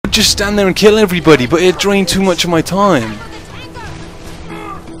would just stand there and kill everybody, but it drained too much of my time.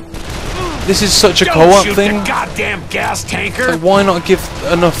 This is such a co-op thing. The goddamn gas tanker. So why not give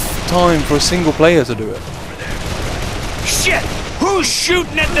enough time for a single player to do it? Shit! Who's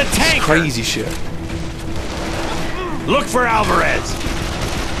shooting at the tanker? Crazy shit. Look for Alvarez.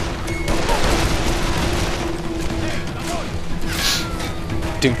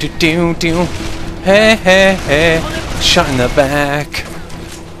 Do do do do. Hey hey hey. Shot in the back.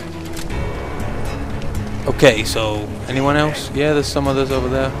 Okay, so anyone else? Yeah, there's some others over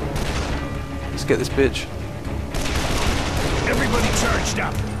there. Let's get this bitch. Everybody charged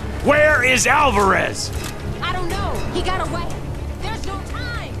up. Where is Alvarez? I don't know. He got away. There's no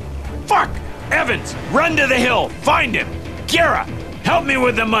time. Fuck! Evans, run to the hill. Find him. Guerra, help me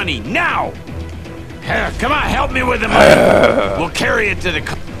with the money now. Come on, help me with the money. We'll carry it to the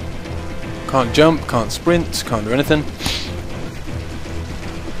car. Can't jump, can't sprint, can't do anything.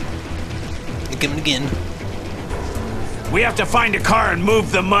 Again. We have to find a car and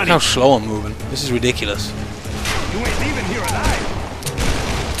move the money. How slow I'm moving. This is ridiculous. You ain't leaving here alive.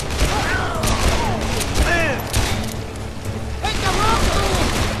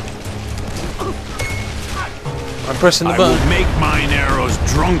 I'm pressing the I button. will make mine arrows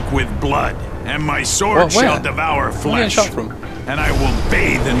drunk with blood, and my sword shall devour Where are you getting flesh. shot from? And I will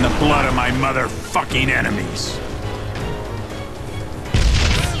bathe in the blood of my motherfucking enemies.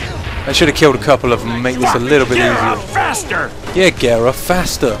 I should have killed a couple of them and make this a little bit Guerra, easier. faster! Yeah, Guerra,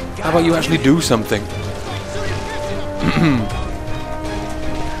 faster. How about you actually do something?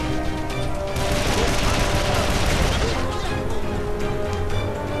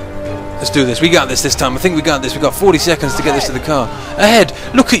 Let's do this. We got this time. I think we got this. We got 40 seconds to get this to the car. Ahead!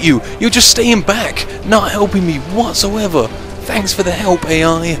 Look at you! You're just staying back, not helping me whatsoever. Thanks for the help,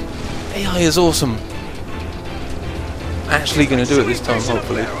 AI. AI is awesome. Actually gonna do it this time,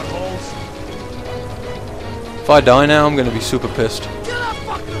 hopefully. If I die now, I'm gonna be super pissed.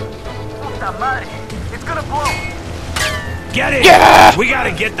 Get it! Yeah! We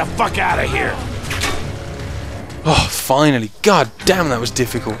gotta get the fuck out of here. Oh, finally. God damn, that was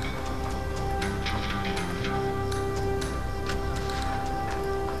difficult.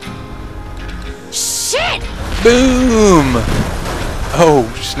 Shit! Boom! Oh,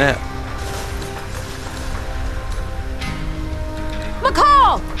 snap.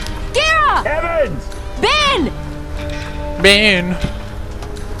 McCall! Guerra! Evans! Ben! Man.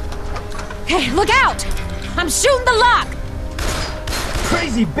 Hey, look out! I'm shooting the lock!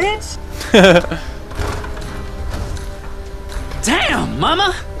 Crazy bitch! Damn,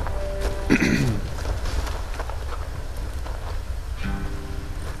 mama!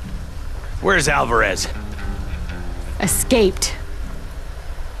 Where's Alvarez? Escaped.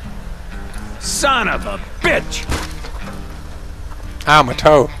 Son of a bitch! Ow, my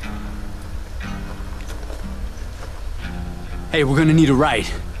toe. Hey, we're gonna need a ride.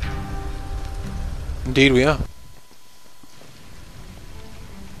 Indeed we are.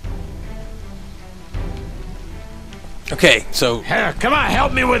 Okay, so... Come on,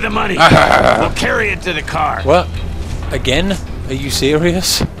 help me with the money. We'll carry it to the car. What? Again? Are you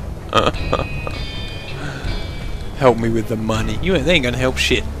serious? Help me with the money. They ain't gonna help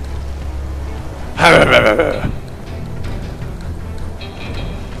shit.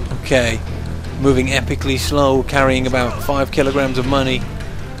 Okay. Moving epically slow, carrying about 5 kilograms of money.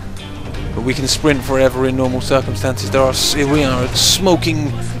 But we can sprint forever in normal circumstances. We are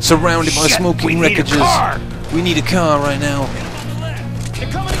smoking, surrounded by smoking wreckages. We need a car right now.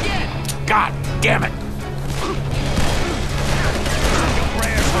 They're coming again! God damn it!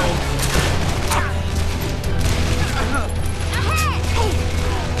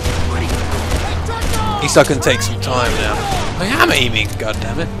 He's not gonna take some time now. I am aiming, god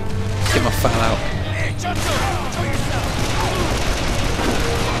damn it. Let's get my foul out.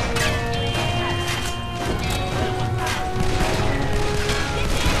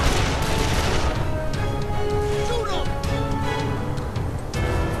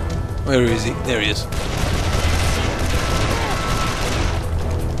 Where is he? There he is.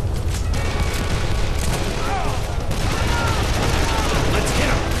 Let's hit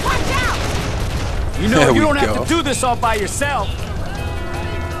him! Watch out! You know, There you we don't have go. to do this all by yourself.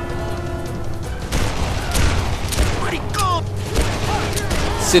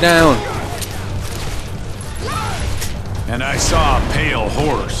 Sit down. And I saw a pale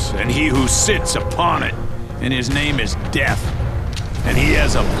horse, and he who sits upon it, and his name is Death. And he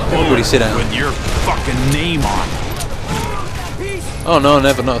has a Everybody bullet sit down. with your fucking name on it. Oh no,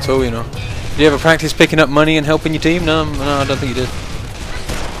 never, not at all, you know. Did you ever practice picking up money and helping your team? No, I don't think you did.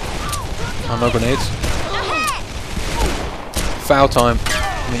 Oh, no grenades. Foul time.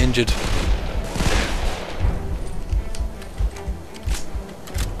 I'm injured.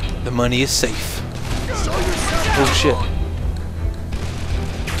 The money is safe. Oh shit.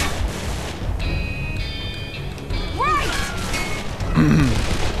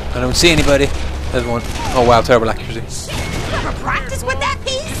 I don't see anybody. There's one. Oh wow, terrible accuracy. Ever practice with that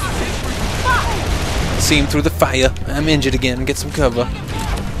piece? Fuck! See him through the fire. I'm injured again. Get some cover.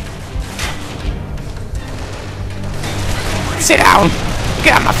 Sit down!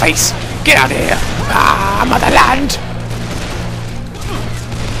 Get out of my face! Get out of here! Ah, motherland!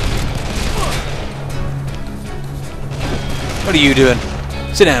 What are you doing?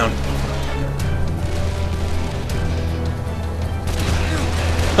 Sit down.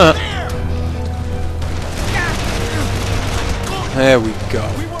 There we go.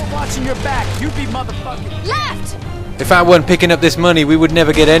 We weren't watching your back. You'd be motherfucking Left! If I weren't picking up this money, we would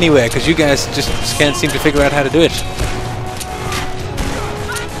never get anywhere, because you guys just can't seem to figure out how to do it.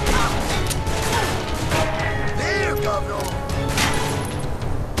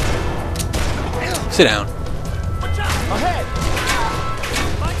 Sit down. ahead.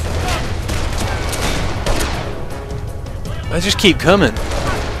 Let's just keep coming. I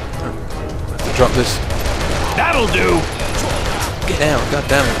have to drop this. That'll do. Get down, god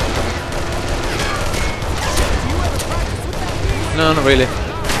damn it. No, not really.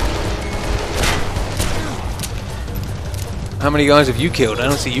 How many guys have you killed? I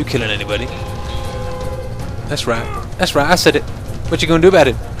don't see you killing anybody. That's right. That's right, I said it. What you gonna do about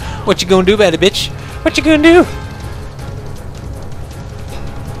it? What you gonna do about it, bitch? What you gonna do?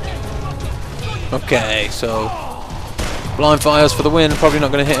 Okay, so blind fires for the win. Probably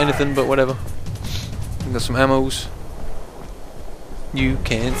not gonna hit anything, but whatever. Got some ammos. You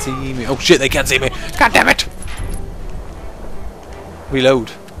can't see me. Oh shit, they can't see me. God damn it!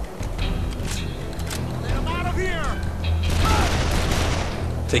 Reload.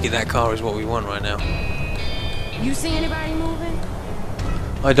 Take it that car is what we want right now. You see anybody moving?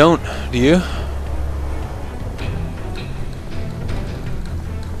 I don't. Do you?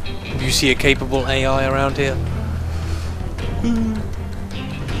 Do you see a capable AI around here?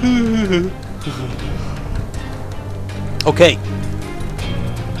 Okay.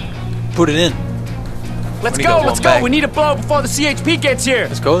 Put it in. Let's Only go, got let's one go. bag. We need to blow before the CHP gets here.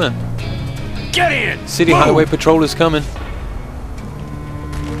 Let's go then. Get in. City Move. Highway Patrol is coming.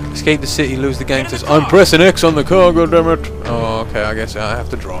 Escape the city, lose the gangsters. I'm pressing X on the car, goddammit. Oh, okay, I guess I have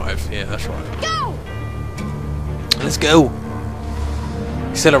to drive. Yeah, that's right. Go! Let's go.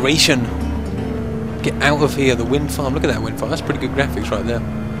 Acceleration. Get out of here. The wind farm. Look at that wind farm. That's pretty good graphics right there.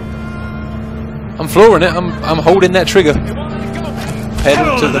 I'm flooring it. I'm holding that trigger.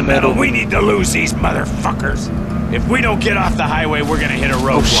 Pedal to the metal. We need to lose these motherfuckers. If we don't get off the highway, we're gonna hit a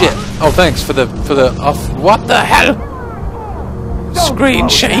roadblock. Oh shit. Oh thanks for the off. What the hell? Screen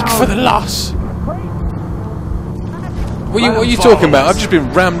shake for the loss. What are you talking about? I've just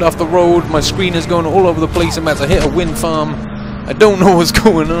been rammed off the road. My screen is going all over the place. I'm about to hit a wind farm. I don't know what's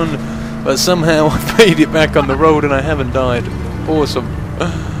going on, but somehow I've made it back on the road and I haven't died. Awesome.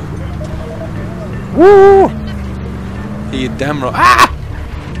 Woo! You damn right. Ah!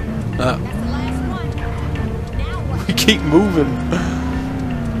 That's the last one. Now what? We keep moving.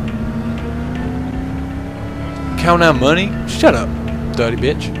 Count our money? Shut up, dirty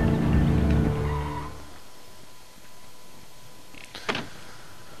bitch.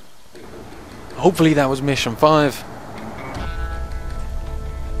 Hopefully that was mission 5.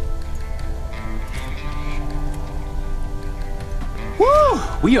 Woo!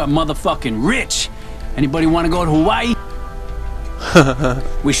 We are motherfucking rich. Anybody want to go to Hawaii?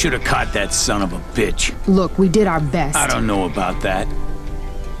 We should have caught that son of a bitch. Look, we did our best. I don't know about that.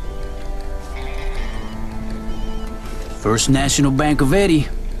 First National Bank of Eddie.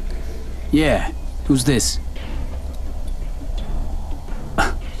 Yeah, who's this?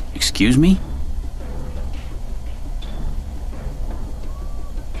 Excuse me?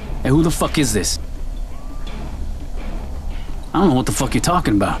 Hey, who the fuck is this? I don't know what the fuck you're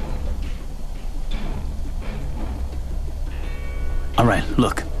talking about. Alright,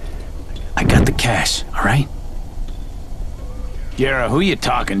 look. I got the cash, alright? Guerra, who you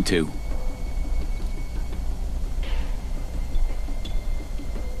talking to?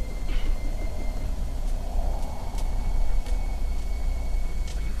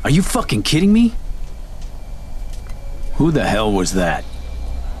 Are you fucking kidding me? Who the hell was that?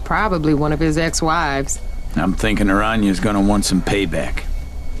 Probably one of his ex-wives. I'm thinking Aranya's gonna want some payback.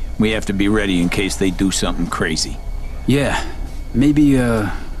 We have to be ready in case they do something crazy. Yeah, maybe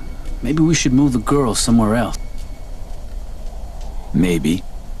we should move the girl somewhere else. Maybe.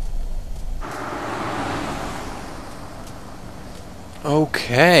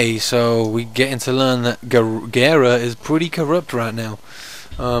 Okay, so we're getting to learn that Guerra is pretty corrupt right now.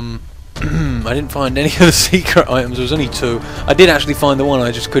 I didn't find any of the secret items. There was only 2. I did actually find the one.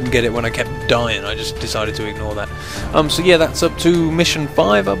 I just couldn't get it when I kept dying. I just decided to ignore that. So yeah, that's up to mission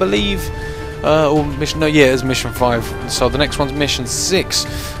 5, I believe. Or mission, no, yeah, it's mission 5. So the next one's mission 6.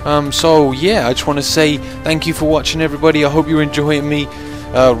 So yeah, I just want to say thank you for watching, everybody. I hope you're enjoying me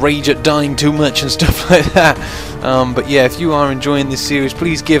rage at dying too much and stuff like that. But yeah, if you are enjoying this series,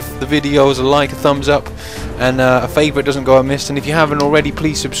 please give the videos a like, a thumbs up, and a favourite doesn't go amiss. And if you haven't already,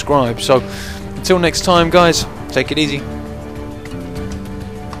 please subscribe. So until next time, guys, take it easy.